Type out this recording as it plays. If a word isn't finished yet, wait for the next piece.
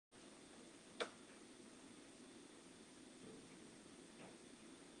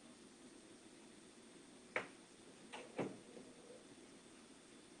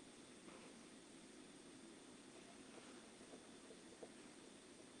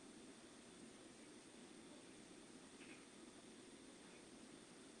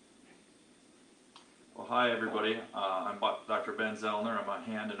Hi everybody, I'm Dr. Ben Zellner. I'm a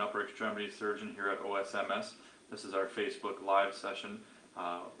hand and upper extremity surgeon here at OSMS. This is our Facebook live session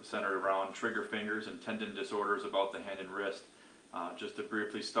centered around trigger fingers and tendon disorders about the hand and wrist. Just to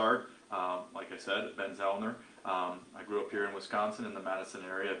briefly start, like I said, Ben Zellner. I grew up here in Wisconsin in the Madison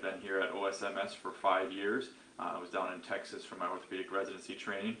area. I've been here at OSMS for 5 years. I was down in Texas for my orthopedic residency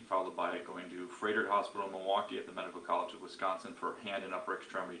training, followed by going to Froedtert Hospital in Milwaukee at the Medical College of Wisconsin for hand and upper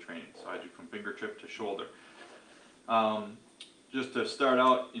extremity training. So I do from fingertip to shoulder. Just to start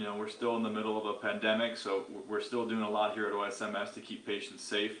out, we're still in the middle of a pandemic, so we're still doing a lot here at OSMS to keep patients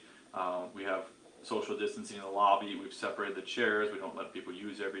safe. We have social distancing in the lobby. We've separated the chairs. We don't let people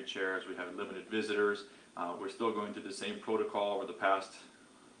use every chair as we have limited visitors. We're still going through the same protocol over the past,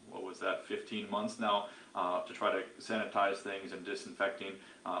 15 months now, to try to sanitize things and disinfecting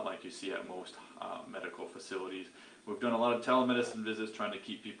like you see at most medical facilities. We've done a lot of telemedicine visits trying to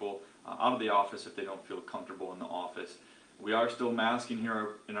keep people out of the office if they don't feel comfortable in the office. We are still masking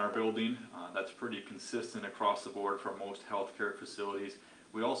here in our building. That's pretty consistent across the board for most healthcare facilities.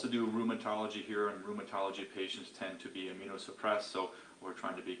 We also do rheumatology here, and rheumatology patients tend to be immunosuppressed, so we're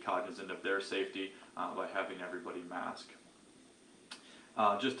trying to be cognizant of their safety by having everybody mask.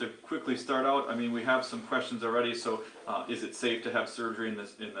 Just to quickly start out, we have some questions already. So, is it safe to have surgery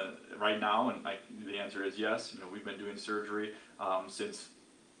right now? And the answer is yes. We've been doing surgery since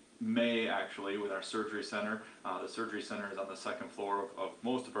May, actually, with our surgery center. The surgery center is on the second floor of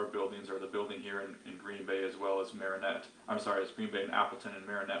most of our buildings, or the building here in Green Bay, as well as Marinette. It's Green Bay and Appleton and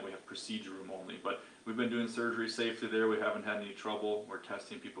Marinette. We have procedure room only, but we've been doing surgery safely there. We haven't had any trouble. We're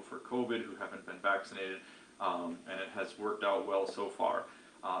testing people for COVID who haven't been vaccinated. And it has worked out well so far.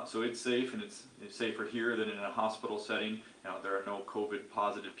 So it's safe, and it's safer here than in a hospital setting. There are no COVID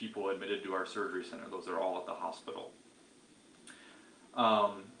positive people admitted to our surgery center. Those are all at the hospital.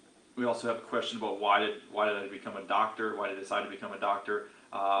 We also have a question about why did I become a doctor? Why did I decide to become a doctor?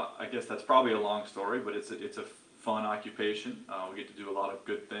 I guess that's probably a long story, but it's a fun occupation. We get to do a lot of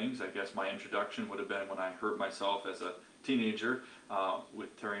good things. I guess my introduction would have been when I hurt myself as a teenager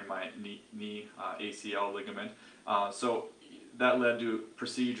with tearing my knee ACL ligament. So that led to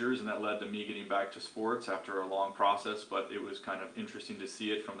procedures, and that led to me getting back to sports after a long process, but it was kind of interesting to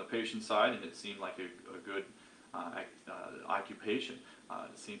see it from the patient side, and it seemed like a good occupation.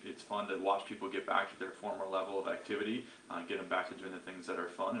 It's fun to watch people get back to their former level of activity, get them back to doing the things that are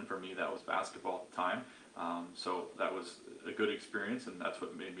fun, and for me that was basketball at the time. So that was a good experience, and that's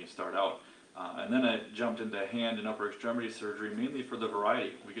what made me start out. And then I jumped into hand and upper extremity surgery, mainly for the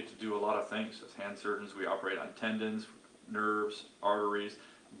variety. We get to do a lot of things. As hand surgeons, we operate on tendons, nerves, arteries,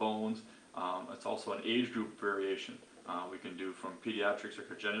 bones. It's also an age group variation. We can do from pediatrics or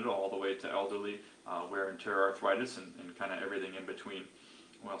congenital all the way to elderly wear and tear arthritis and kind of everything in between.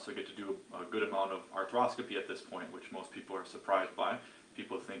 We also get to do a good amount of arthroscopy at this point, which most people are surprised by.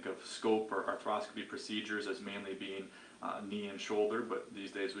 People think of scope or arthroscopy procedures as mainly being knee and shoulder, but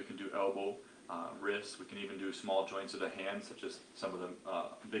these days we can do elbow, wrist. We can even do small joints of the hand, such as some of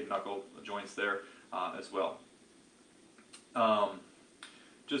the big knuckle joints there as well.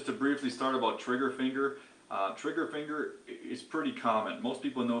 Just to briefly start about trigger finger. Trigger finger is pretty common. Most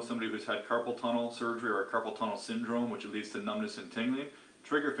people know somebody who's had carpal tunnel surgery or carpal tunnel syndrome, which leads to numbness and tingling.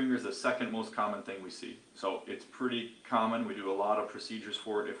 Trigger finger is the second most common thing we see. So it's pretty common. We do a lot of procedures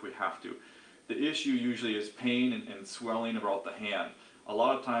for it if we have to. The issue usually is pain and swelling about the hand. A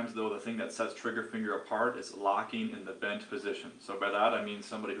lot of times, though, the thing that sets trigger finger apart is locking in the bent position. So by that I mean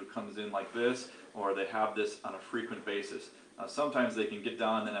somebody who comes in like this, or they have this on a frequent basis. Sometimes they can get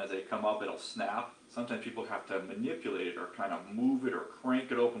down, and then as they come up it'll snap. Sometimes people have to manipulate it or kind of move it or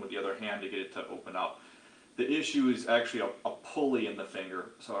crank it open with the other hand to get it to open up. The issue is actually a pulley in the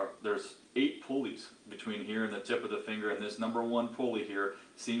finger. So there's 8 pulleys between here and the tip of the finger, and this number 1 pulley here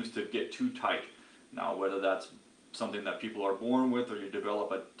seems to get too tight. Now, whether that's something that people are born with or you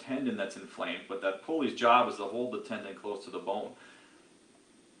develop a tendon that's inflamed, but that pulley's job is to hold the tendon close to the bone.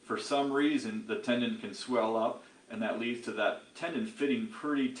 For some reason, the tendon can swell up, and that leads to that tendon fitting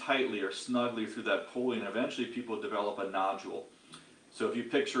pretty tightly or snugly through that pulley, and eventually people develop a nodule. So if you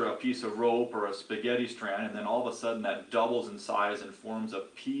picture a piece of rope or a spaghetti strand, and then all of a sudden that doubles in size and forms a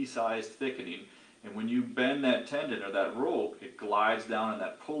pea-sized thickening, and when you bend that tendon or that rope, it glides down, and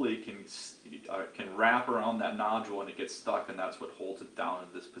that pulley can wrap around that nodule, and it gets stuck, and that's what holds it down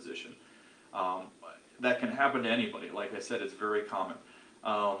in this position. That can happen to anybody. Like I said, it's very common.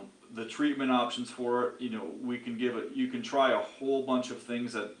 The treatment options for it, you can try a whole bunch of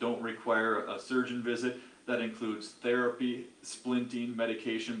things that don't require a surgeon visit. That includes therapy, splinting,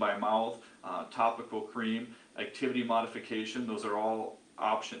 medication by mouth, topical cream, activity modification. Those are all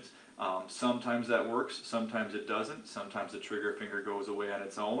options. Sometimes that works, sometimes it doesn't. Sometimes the trigger finger goes away on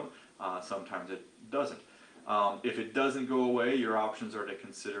its own, sometimes it doesn't. If it doesn't go away, your options are to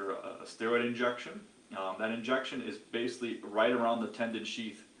consider a steroid injection. That injection is basically right around the tendon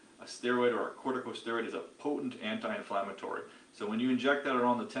sheath. A steroid or a corticosteroid is a potent anti-inflammatory. So when you inject that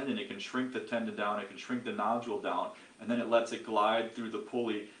around the tendon, it can shrink the tendon down, it can shrink the nodule down, and then it lets it glide through the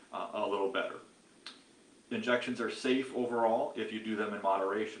pulley a little better. Injections are safe overall if you do them in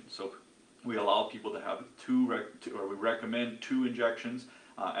moderation. So we allow people to have we recommend 2 injections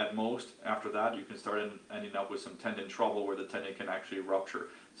at most. After that, you can start ending up with some tendon trouble where the tendon can actually rupture.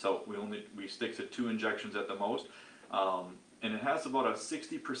 So we stick to 2 injections at the most. And it has about a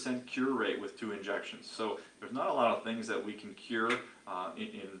 60% cure rate with 2 injections. So there's not a lot of things that we can cure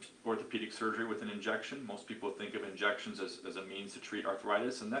in orthopedic surgery with an injection. Most people think of injections as a means to treat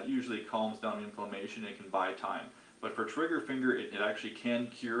arthritis, and that usually calms down inflammation and can buy time. But for trigger finger, it actually can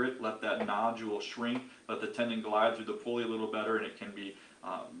cure it, let that nodule shrink, let the tendon glide through the pulley a little better, and it can be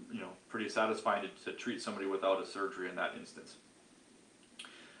pretty satisfying to treat somebody without a surgery in that instance.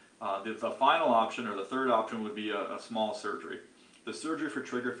 The final option, or the third option, would be a small surgery. The surgery for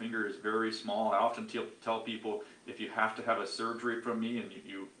trigger finger is very small. I often tell people, if you have to have a surgery from me and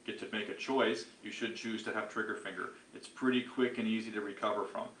you get to make a choice, you should choose to have trigger finger. It's pretty quick and easy to recover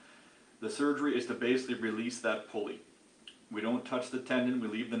from. The surgery is to basically release that pulley. We don't touch the tendon, we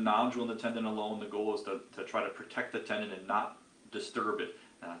leave the nodule in the tendon alone. The goal is to try to protect the tendon and not disturb it.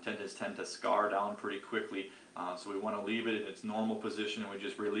 Tendons tend to scar down pretty quickly, so we want to leave it in its normal position and we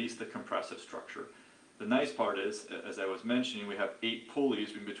just release the compressive structure. The nice part is, as I was mentioning, we have 8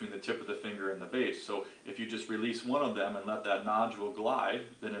 pulleys in between the tip of the finger and the base. So if you just release one of them and let that nodule glide,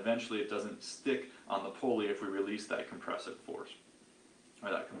 then eventually it doesn't stick on the pulley if we release that compressive force, or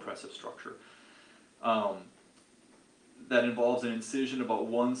that compressive structure. That involves an incision about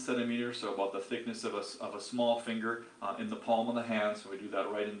 1 centimeter, so about the thickness of a small finger in the palm of the hand. So we do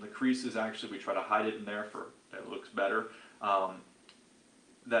that right in the creases. Actually, we try to hide it in there for that looks better.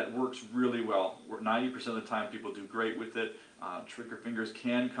 That works really well. 90% of the time people do great with it. Trigger fingers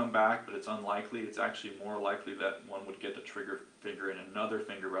can come back, but it's unlikely. It's actually more likely that one would get the trigger finger in another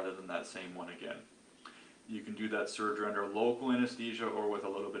finger rather than that same one again. You can do that surgery under local anesthesia or with a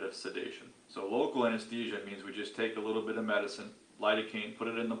little bit of sedation. So local anesthesia means we just take a little bit of medicine, lidocaine, put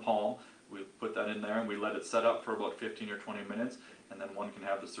it in the palm, we put that in there and we let it set up for about 15 or 20 minutes, and then one can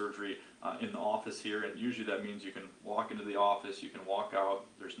have the surgery in the office here, and usually that means you can walk into the office, you can walk out,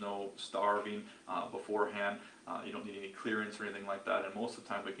 there's no starving beforehand, you don't need any clearance or anything like that, and most of the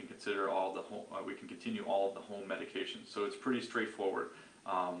time we can consider all the home, we can continue all of the home medications. So it's pretty straightforward.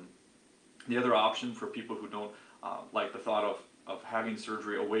 The other option for people who don't like the thought of having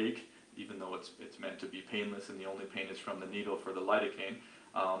surgery awake, even though it's meant to be painless and the only pain is from the needle for the lidocaine,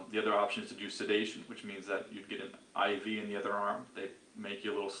 the other option is to do sedation, which means that you'd get an IV in the other arm. They make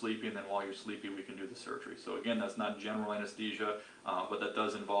you a little sleepy, and then while you're sleepy we can do the surgery. So again, that's not general anesthesia, but that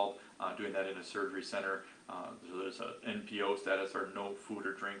does involve doing that in a surgery center. So there's an NPO status, or no food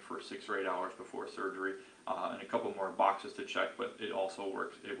or drink, for 6 or 8 hours before surgery, and a couple more boxes to check, but it also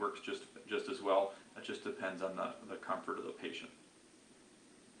works. It works just as well. It just depends on the comfort of the patient.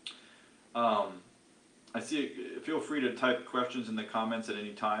 Feel free to type questions in the comments at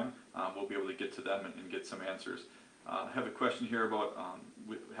any time. We'll be able to get to them and get some answers. I have a question here about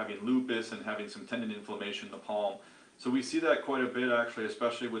having lupus and having some tendon inflammation in the palm. So we see that quite a bit, actually,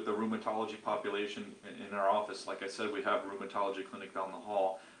 especially with the rheumatology population in our office. Like I said, we have a rheumatology clinic down the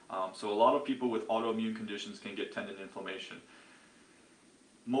hall. So a lot of people with autoimmune conditions can get tendon inflammation.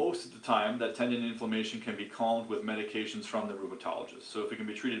 Most of the time, that tendon inflammation can be calmed with medications from the rheumatologist. So if it can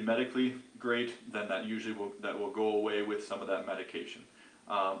be treated medically, great, then that usually will go away with some of that medication.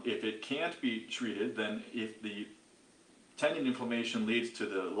 If it can't be treated, then if the tendon inflammation leads to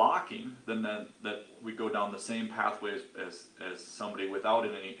the locking, then that we go down the same pathway as somebody without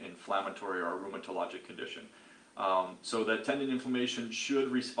any inflammatory or rheumatologic condition. So that tendon inflammation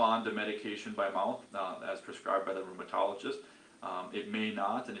should respond to medication by mouth as prescribed by the rheumatologist. It may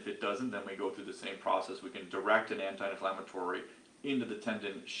not, and if it doesn't, then we go through the same process. We can direct an anti-inflammatory into the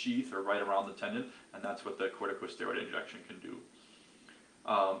tendon sheath or right around the tendon, and that's what the corticosteroid injection can do.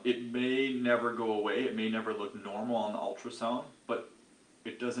 It may never go away, it may never look normal on the ultrasound, but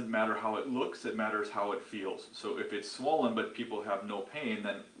it doesn't matter how it looks, it matters how it feels. So if it's swollen but people have no pain,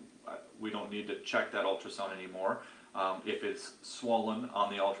 then we don't need to check that ultrasound anymore. If it's swollen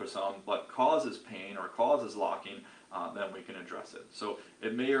on the ultrasound but causes pain or causes locking, then we can address it. So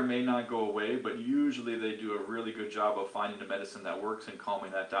it may or may not go away, but usually they do a really good job of finding a medicine that works and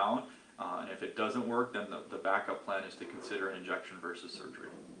calming that down. And if it doesn't work, then the backup plan is to consider an injection versus surgery.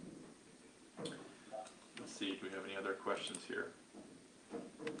 see, do we have any other questions here?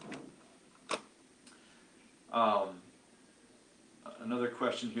 Another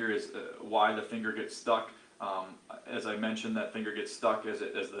question here is why the finger gets stuck. As I mentioned, that finger gets stuck as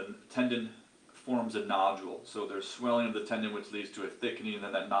the tendon forms a nodule. So there's swelling of the tendon which leads to a thickening, and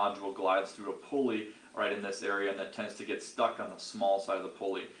then that nodule glides through a pulley right in this area, and that tends to get stuck on the small side of the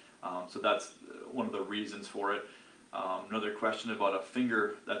pulley. So that's one of the reasons for it. Another question about a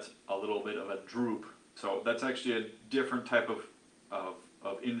finger that's a little bit of a droop. So that's actually a different type of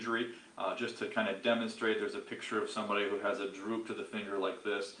injury. Just to kind of demonstrate, there's a picture of somebody who has a droop to the finger like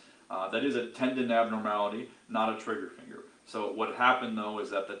this. That is a tendon abnormality, not a trigger finger. So what happened though is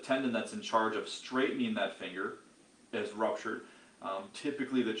that the tendon that's in charge of straightening that finger is ruptured.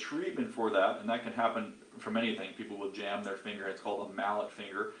 Typically the treatment for that, and that can happen from anything, people will jam their finger, it's called a mallet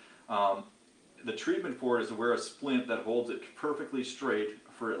finger. The treatment for it is to wear a splint that holds it perfectly straight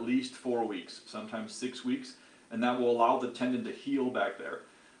for at least 4 weeks, sometimes 6 weeks, and that will allow the tendon to heal back there.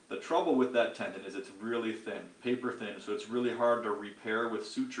 The trouble with that tendon is it's really thin, paper thin, so it's really hard to repair with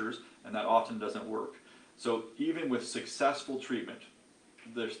sutures, and that often doesn't work. So even with successful treatment,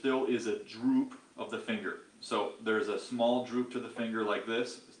 there still is a droop of the finger. So there's a small droop to the finger like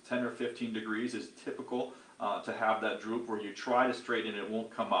this, 10 or 15 degrees is typical to have that droop where you try to straighten it, it won't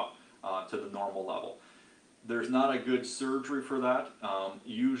come up to the normal level. There's not a good surgery for that.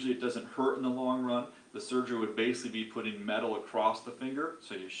 Usually it doesn't hurt in the long run. The surgery would basically be putting metal across the finger.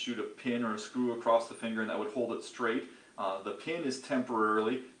 So you shoot a pin or a screw across the finger and that would hold it straight. The pin is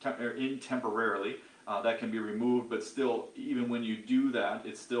temporarily. That can be removed, but still, even when you do that,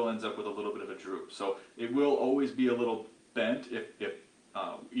 it still ends up with a little bit of a droop. So it will always be a little bent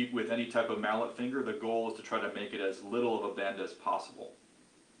with any type of mallet finger. The goal is to try to make it as little of a bend as possible.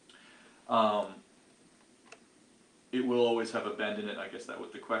 It will always have a bend in it, I guess that was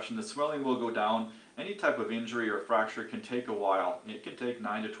the question. The swelling will go down. Any type of injury or fracture can take a while. It can take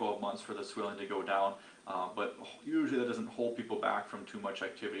 9 to 12 months for the swelling to go down, but usually that doesn't hold people back from too much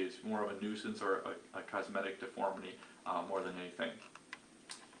activity. It's more of a nuisance or a cosmetic deformity more than anything.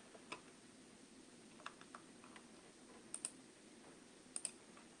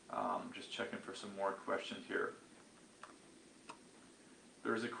 Just checking for some more questions here.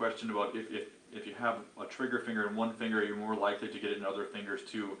 There's a question about if you have a trigger finger in one finger, you're more likely to get it in other fingers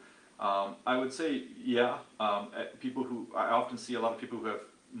too. I would say, yeah. I often see a lot of people who have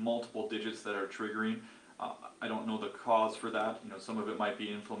multiple digits that are triggering. I don't know the cause for that. Some of it might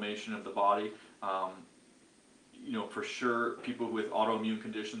be inflammation of the body. For sure, people with autoimmune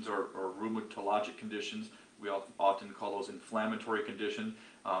conditions or rheumatologic conditions, we often call those inflammatory conditions.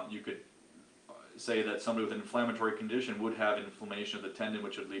 You could say that somebody with an inflammatory condition would have inflammation of the tendon,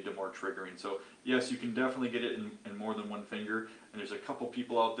 which would lead to more triggering. So yes, you can definitely get it in more than one finger, and there's a couple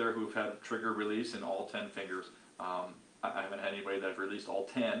people out there who've had trigger release in all 10 fingers. I haven't had anybody that have released all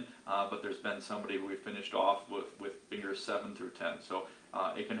 10, but there's been somebody who we finished off with fingers 7 through 10. So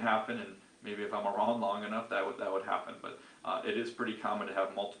it can happen, and maybe if I'm around long enough, that would happen. But it is pretty common to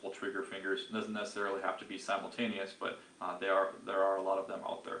have multiple trigger fingers. It doesn't necessarily have to be simultaneous, but there are a lot of them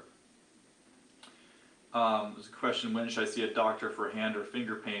out there. There's a question, when should I see a doctor for hand or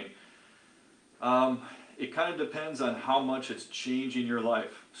finger pain? It kind of depends on how much it's changing your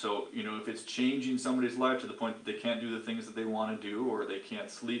life. So, if it's changing somebody's life to the point that they can't do the things that they want to do, or they can't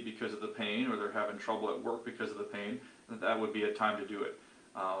sleep because of the pain, or they're having trouble at work because of the pain, that would be a time to do it.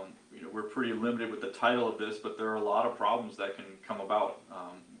 We're pretty limited with the title of this, but there are a lot of problems that can come about.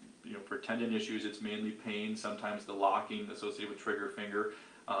 For tendon issues, it's mainly pain, sometimes the locking associated with trigger finger.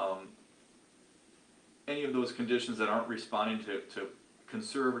 Any of those conditions that aren't responding to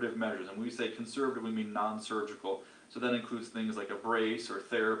conservative measures. And when we say conservative, we mean non-surgical. So that includes things like a brace or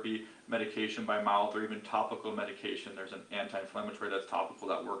therapy, medication by mouth, or even topical medication. There's an anti-inflammatory that's topical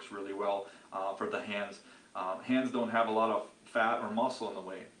that works really well for the hands. Hands don't have a lot of fat or muscle in the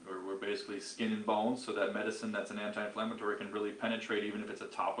way. We're basically skin and bones, so that medicine that's an anti-inflammatory can really penetrate. Even if it's a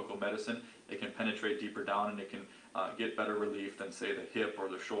topical medicine, it can penetrate deeper down, and it can get better relief than, say, the hip or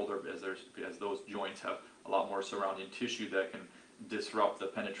the shoulder, as those joints have a lot more surrounding tissue that can disrupt the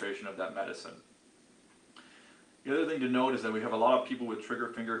penetration of that medicine. The other thing to note is that we have a lot of people with trigger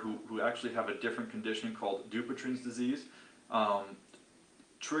finger who actually have a different condition called Dupuytren's disease.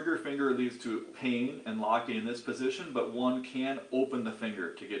 Trigger finger leads to pain and locking in this position, but one can open the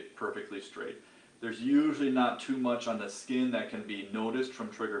finger to get perfectly straight. There's usually not too much on the skin that can be noticed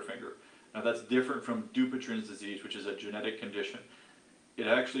from trigger finger. Now that's different from Dupuytren's disease, which is a genetic condition. It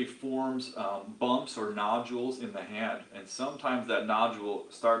actually forms bumps or nodules in the hand, and sometimes that nodule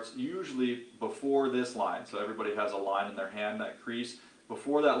starts usually before this line. So everybody has a line in their hand, that crease.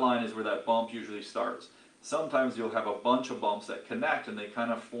 Before that line is where that bump usually starts. Sometimes you'll have a bunch of bumps that connect and they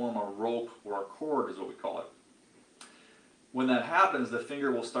kind of form a rope or a cord is what we call it. When that happens, the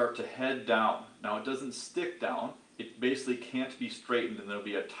finger will start to head down. Now it doesn't stick down, it basically can't be straightened, and there'll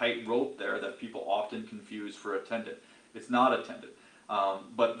be a tight rope there that people often confuse for a tendon. It's not a tendon.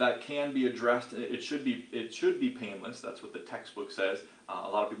 But that can be addressed. It should be painless. That's what the textbook says. A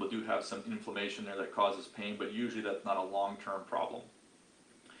lot of people do have some inflammation there that causes pain, but usually that's not a long-term problem.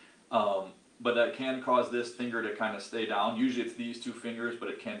 But that can cause this finger to kind of stay down. Usually it's these two fingers, but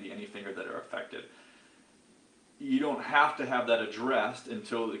it can be any finger that are affected. You don't have to have that addressed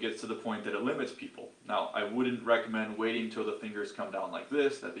until it gets to the point that it limits people. Now, I wouldn't recommend waiting until the fingers come down like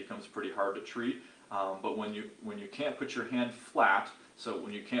this. That becomes pretty hard to treat. But when you can't put your hand flat, so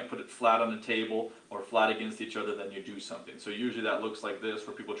when you can't put it flat on a table or flat against each other, then you do something. So usually that looks like this,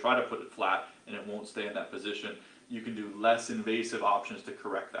 where people try to put it flat and it won't stay in that position. You can do less invasive options to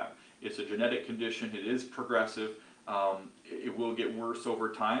correct that. It's a genetic condition. It is progressive. It will get worse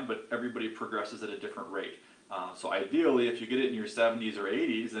over time, but everybody progresses at a different rate. So ideally, if you get it in your 70s or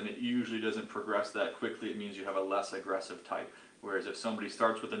 80s, then it usually doesn't progress that quickly. It means you have a less aggressive type. Whereas if somebody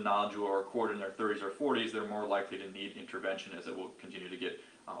starts with a nodule or a cord in their 30s or 40s, they're more likely to need intervention, as it will continue to get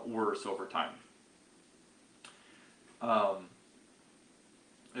worse over time. I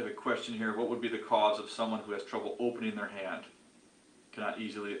have a question here. What would be the cause of someone who has trouble opening their hand, cannot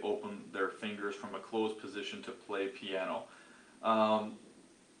easily open their fingers from a closed position to play piano?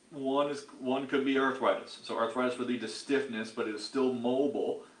 One could be arthritis. So arthritis would lead to stiffness, but it is still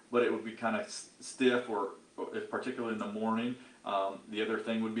mobile, but it would be kind of stiff, or if particularly in the morning. The other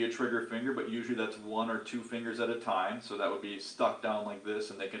thing would be a trigger finger, but usually that's one or two fingers at a time. So that would be stuck down like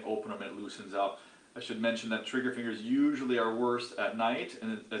this, and they can open them and it loosens up. I should mention that trigger fingers usually are worse at night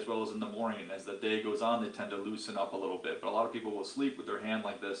and as well as in the morning. As the day goes on, they tend to loosen up a little bit. But a lot of people will sleep with their hand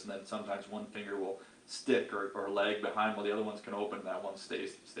like this, and then sometimes one finger will stick or lag behind while the other ones can open, and that one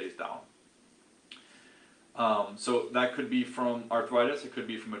stays down. So that could be from arthritis, it could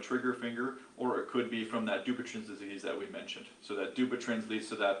be from a trigger finger, or it could be from that Dupuytren's disease that we mentioned. So that Dupuytren's leads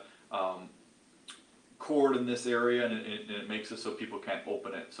to that cord in this area, and it makes it so people can't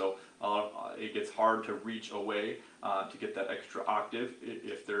open it. So it gets hard to reach away to get that extra octave.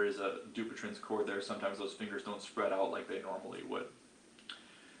 If there is a Dupuytren's cord there, sometimes those fingers don't spread out like they normally would.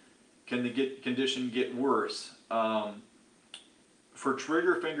 Can the condition get worse? For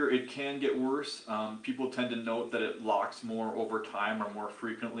trigger finger, it can get worse. People tend to note that it locks more over time or more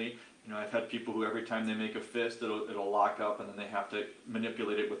frequently. You know, I've had people who every time they make a fist, it'll lock up, and then they have to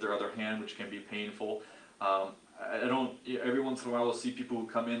manipulate it with their other hand, which can be painful. Every once in a while we'll see people who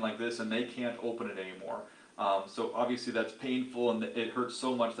come in like this and they can't open it anymore. So obviously that's painful, and it hurts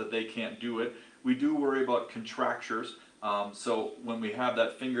so much that they can't do it. We do worry about contractures. So when we have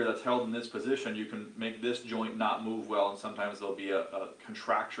that finger that's held in this position, you can make this joint not move well, and sometimes there'll be a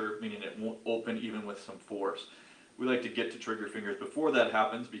contracture, meaning it won't open even with some force. We like to get to trigger fingers before that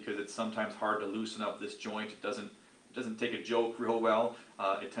happens, because it's sometimes hard to loosen up this joint. It doesn't take a joke real well.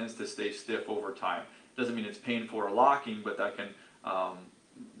 It tends to stay stiff over time. Doesn't mean it's painful or locking, but that can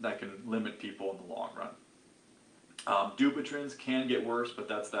limit people in the long run. Dupuytren's can get worse, but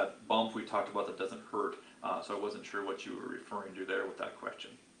that's that bump we talked about that doesn't hurt. So I wasn't sure what you were referring to there with that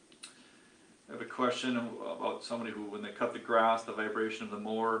question. I have a question about somebody who, when they cut the grass, the vibration of the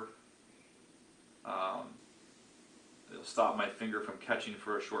mower, it'll stop my finger from catching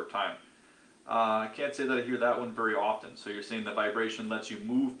for a short time. I can't say that I hear that one very often. So you're saying the vibration lets you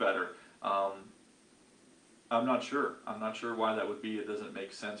move better. I'm not sure. I'm not sure why that would be. It doesn't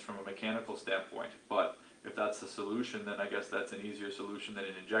make sense from a mechanical standpoint. But if that's the solution, then I guess that's an easier solution than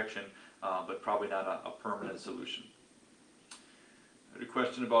an injection, but probably not a permanent solution. I had a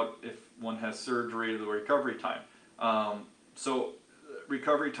question about if one has surgery, the recovery time. So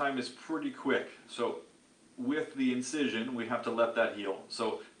recovery time is pretty quick. So with the incision, we have to let that heal.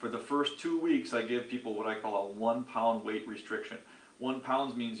 So for the first 2 weeks, I give people what I call a 1 pound weight restriction. 1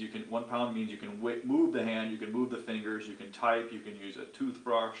 pound means you can move the hand, you can move the fingers, you can type, you can use a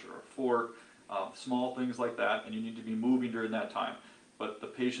toothbrush or a fork, small things like that, and you need to be moving during that time. But the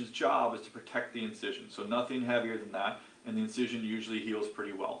patient's job is to protect the incision, so nothing heavier than that, and the incision usually heals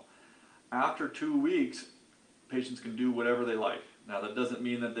pretty well. After 2 weeks, patients can do whatever they like. Now that doesn't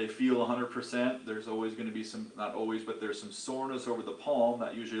mean that they feel 100%. There's always going to be some, not always, but there's some soreness over the palm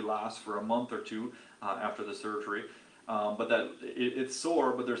that usually lasts for a month or two after the surgery. But it's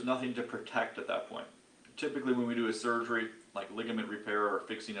sore, but there's nothing to protect at that point. Typically when we do a surgery, like ligament repair or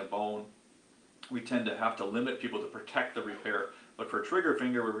fixing a bone, we tend to have to limit people to protect the repair. But for trigger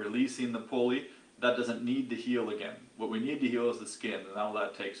finger, we're releasing the pulley. That doesn't need to heal again. What we need to heal is the skin, and all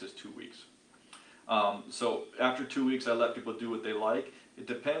that takes is 2 weeks. So after 2 weeks, I let people do what they like. It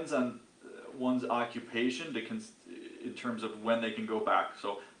depends on one's occupation in terms of when they can go back.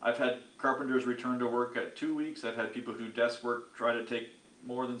 So I've had carpenters return to work at 2 weeks. I've had people who do desk work try to take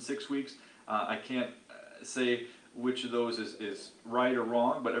more than 6 weeks. I can't say which of those is right or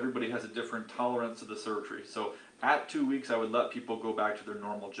wrong, but everybody has a different tolerance to the surgery. So at 2 weeks, I would let people go back to their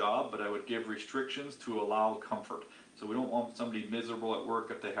normal job, but I would give restrictions to allow comfort. So we don't want somebody miserable at work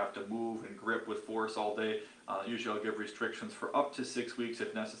if they have to move and grip with force all day. Usually I'll give restrictions for up to 6 weeks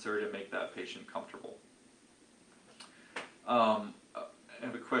if necessary to make that patient comfortable. I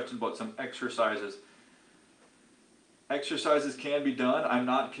have a question about some exercises. Exercises can be done. I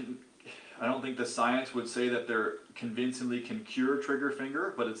don't think the science would say that they're convincingly can cure trigger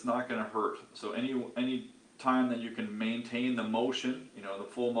finger, but it's not going to hurt. So any time that you can maintain the motion, the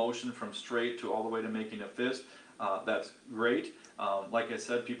full motion from straight to all the way to making a fist, that's great. Like I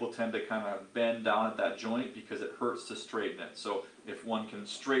said, people tend to kind of bend down at that joint because it hurts to straighten it. So if one can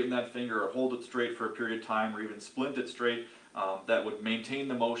straighten that finger or hold it straight for a period of time or even splint it straight, that would maintain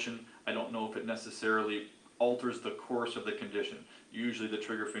the motion. I don't know if it necessarily alters the course of the condition. Usually the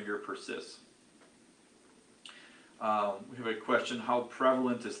trigger finger persists. We have a question, how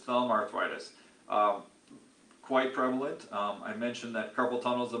prevalent is thumb arthritis? Quite prevalent. I mentioned that carpal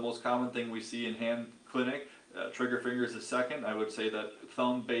tunnel is the most common thing we see in hand clinic. Trigger finger is the second. I would say that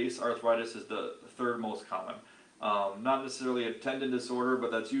thumb base arthritis is the third most common. Not necessarily a tendon disorder, but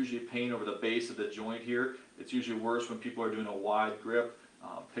that's usually pain over the base of the joint here. It's usually worse when people are doing a wide grip.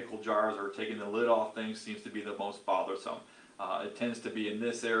 Pickle jars or taking the lid off things seems to be the most bothersome. It tends to be in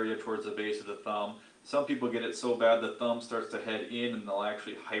this area towards the base of the thumb. Some people get it so bad the thumb starts to head in and they'll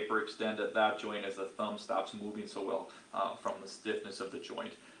actually hyperextend at that joint as the thumb stops moving so well from the stiffness of the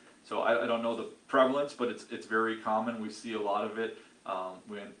joint. So I don't know the prevalence, but it's very common. We see a lot of it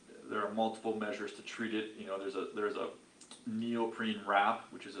when there are multiple measures to treat it. There's a neoprene wrap,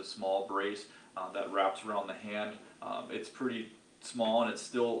 which is a small brace that wraps around the hand. It's pretty small and it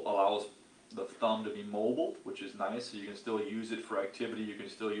still allows the thumb to be mobile, which is nice. So you can still use it for activity. You can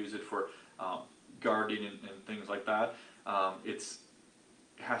still use it for guarding and things like that. It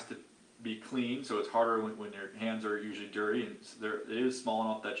has to be clean, so it's harder when your hands are usually dirty, and it is small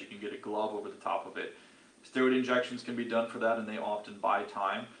enough that you can get a glove over the top of it. Steroid injections can be done for that, and they often buy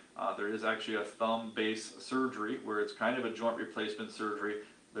time. There is actually a thumb base surgery where it's kind of a joint replacement surgery.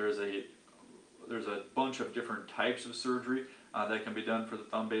 There's a bunch of different types of surgery that can be done for the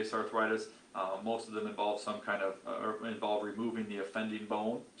thumb base arthritis. Most of them involve involve removing the offending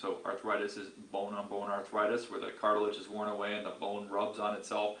bone. So arthritis is bone-on-bone arthritis, where the cartilage is worn away and the bone rubs on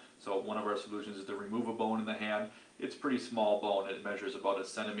itself. So one of our solutions is to remove a bone in the hand. It's pretty small bone. It measures about 1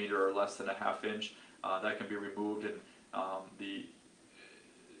 centimeter or less than a half inch. That can be removed, and the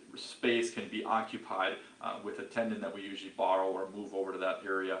space can be occupied with a tendon that we usually borrow or move over to that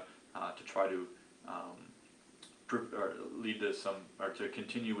area to try to lead to to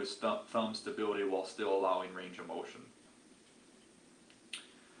continue with thumb stability while still allowing range of motion.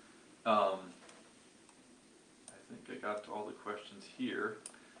 I think I got to all the questions here.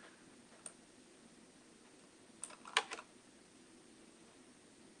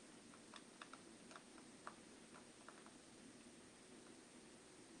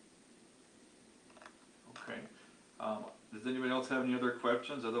 Okay. Does anybody else have any other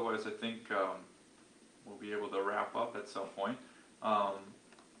questions? Otherwise, I think we'll be able to wrap up at some point.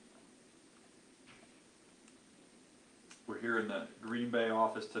 We're here in the Green Bay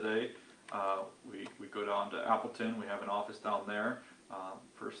office today. We go down to Appleton. We have an office down there.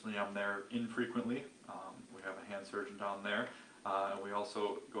 Personally, I'm there infrequently. We have a hand surgeon down there. And we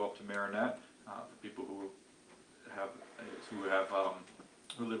also go up to Marinette for people who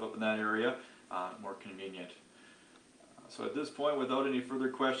live up in that area. More convenient. So at this point, without any further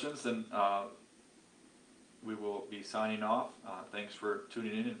questions, then we will be signing off. Thanks for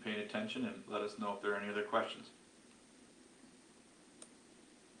tuning in and paying attention, and let us know if there are any other questions.